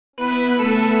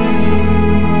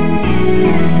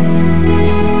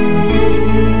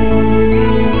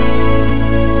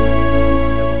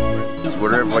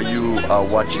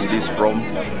watching this from.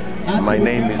 My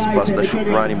name is Pastor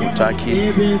Shukrani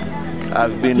Mutaki.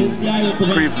 I've been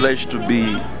privileged to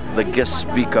be the guest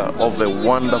speaker of a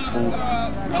wonderful,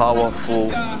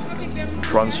 powerful,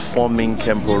 transforming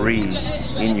Camporee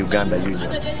in Uganda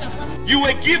Union. You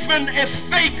were given a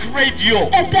fake radio.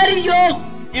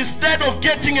 Instead of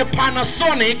getting a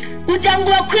Panasonic,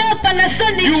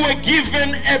 you were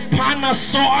given a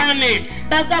Panasonic.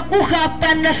 Turn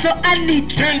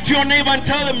to your neighbor and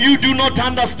tell them you do not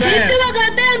understand. You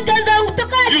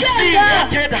see,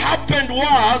 what had happened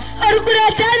was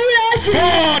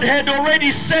God had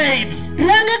already said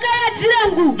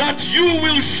that you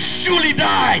will surely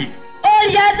die.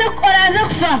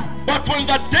 But when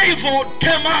the devil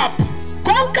came up,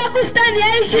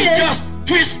 he just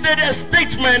twisted a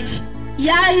statement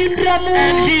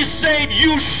and he said,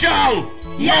 you shall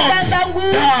not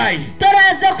die.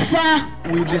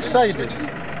 We decided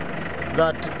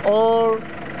that all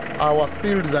our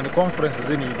fields and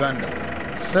conferences in Uganda,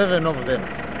 7 of them,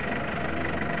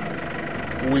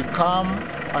 we come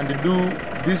and do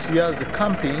this year's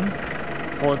camping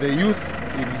for the youth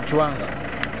in Ncwanga.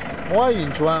 Why in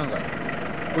Ncwanga?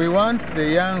 We want the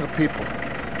young people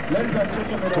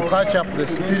to catch up the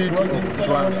spirit of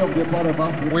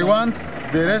Ncwanga. We want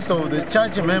the rest of the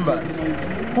church members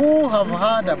who have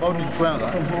heard about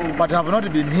Ncwanga but have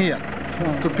not been here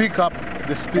to pick up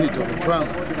the spirit of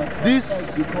Ncwanga.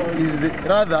 This is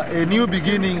rather a new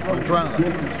beginning for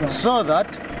Ncwanga, so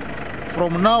that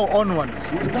from now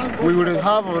onwards we will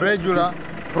have regular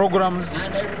programs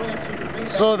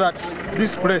so that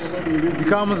this place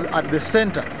becomes at the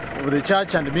center of the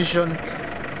church and mission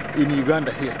in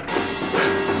Uganda here.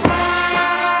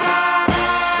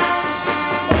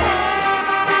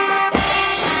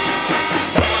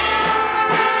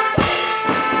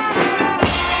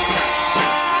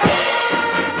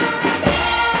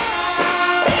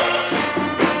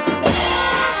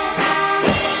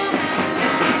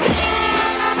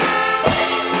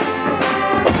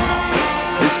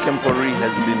 Camporee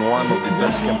has been one of the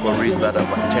best Camporees that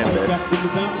I've attended,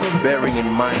 bearing in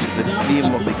mind the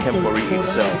theme of the Camporee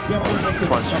itself,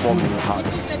 transforming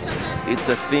hearts. It's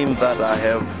a theme that I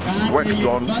have worked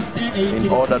on in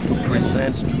order to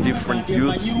present to different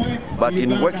youths, but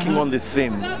in working on the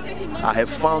theme, I have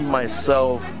found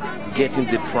myself getting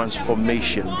the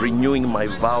transformation, renewing my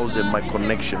vows and my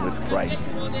connection with Christ.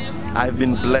 I've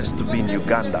been blessed to be in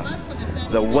Uganda.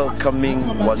 The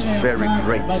welcoming was very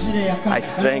great. I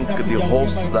thank the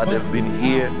hosts that have been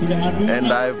here,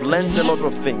 and I've learned a lot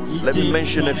of things. Let me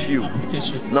mention a few.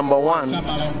 Number one,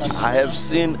 I have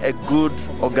seen a good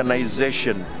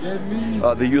organization.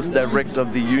 The youth director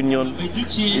of the union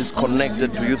is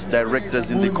connected to youth directors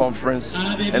in the conference,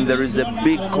 and there is a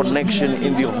big connection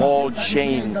in the whole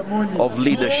chain of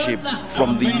leadership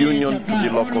from the union to the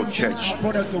local church.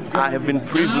 I have been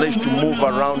privileged to move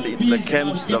around in the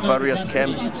camps, the various camps,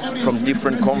 from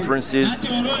different conferences.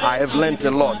 I have learned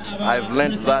a lot. I've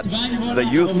learned that the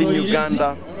youth in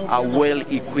Uganda are well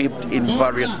equipped in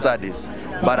various studies,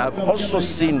 but I've also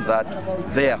seen that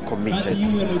they are committed.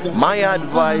 My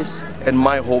advice and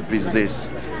my hope is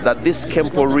this, that this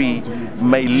Camporee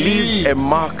may leave a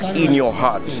mark in your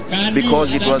heart,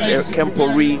 because it was a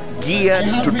Camporee geared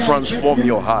to transform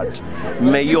your heart.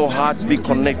 May your heart be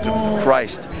connected with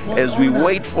Christ as we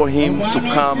wait for Him to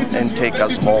come and take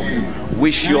us home.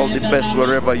 Wish you all the best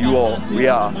wherever you all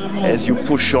are as you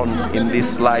push on in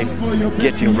this life,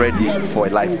 getting ready for a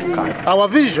life to come. Our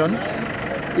vision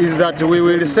is that we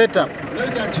will set up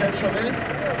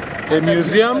a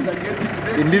museum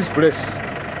in this place,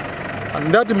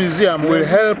 and that museum will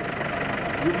help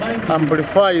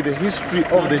amplify the history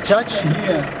of the church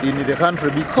in the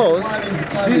country, because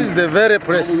this is the very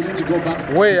place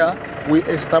where we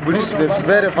established the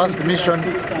very first mission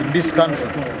in this country.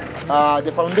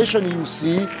 The foundation you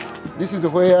see, this is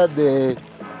where the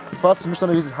first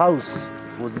missionary's house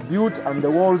was built, and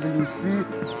the walls you see,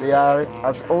 they are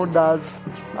as old as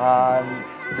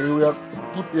they were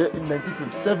put there in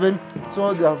 1927,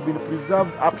 so they have been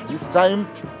preserved up to this time.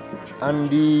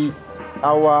 And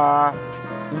our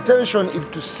intention is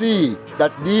to see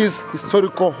that this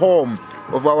historical home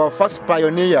of our first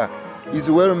pioneer is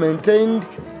well maintained,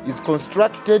 is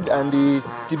constructed, and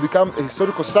to become a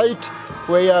historical site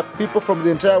where people from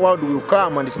the entire world will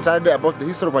come and study about the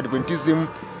history of Adventism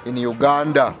in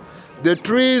Uganda. The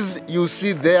trees you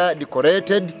see there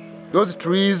decorated, those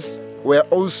trees were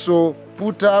also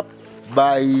put up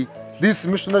by this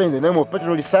missionary in the name of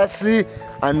Petro Lisasi,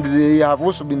 and they have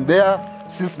also been there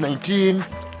since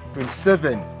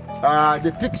 1927.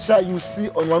 The picture you see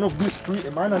on one of these trees,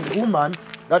 a man and a woman,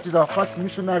 that is our first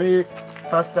missionary,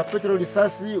 Pastor Petro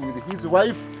Lisasi, with his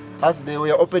wife, as they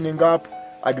were opening up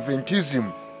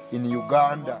Adventism in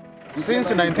Uganda.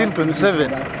 Since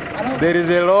 1927, there is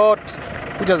a lot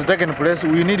which has taken place.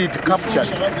 We need it captured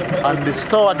and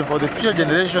stored for the future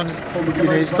generations in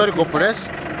a historical place,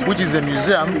 which is a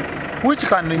museum, which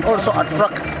can also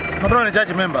attract not only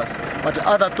church members, but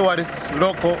other tourists,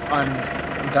 local and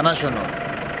international.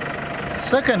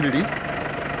 Secondly,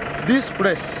 this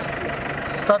place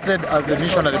started as a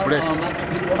missionary place,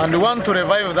 and we want to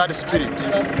revive that spirit.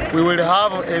 We will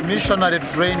have a missionary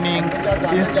training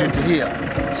institute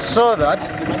here, so that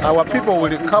our people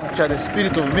will capture the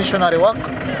spirit of missionary work,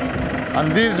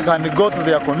 and these can go to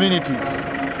their communities.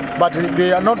 But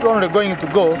they are not only going to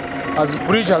go as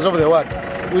preachers of the word.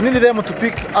 We need them to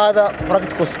pick other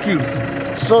practical skills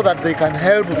so that they can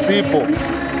help people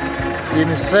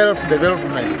in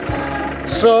self-development.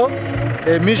 So,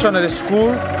 a missionary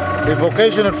school, a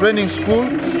vocational training school,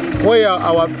 where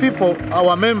our people,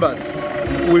 our members,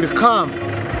 will come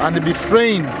and be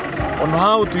trained on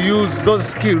how to use those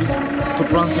skills to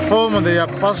transform their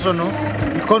personal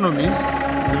economies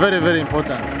is very, very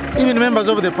important. Even members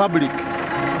of the public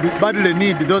badly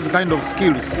need those kind of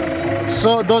skills.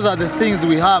 So those are the things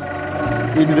we have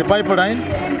in the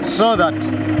pipeline, so that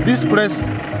this place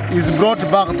is brought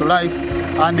back to life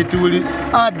and it will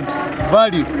add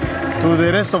value to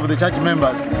the rest of the church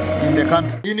members in the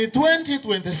country. In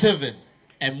 2027,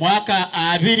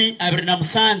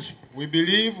 we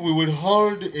believe we will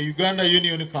hold a Uganda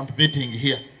Union camp meeting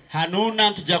here.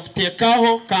 Hanuna tuja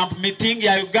kutekaho camp meeting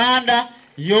ya Uganda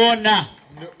yona.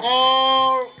 And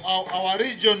all our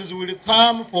regions will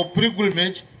come for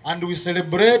pilgrimage, and we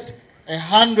celebrate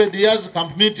 100 years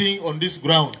camp meeting on this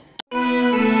ground.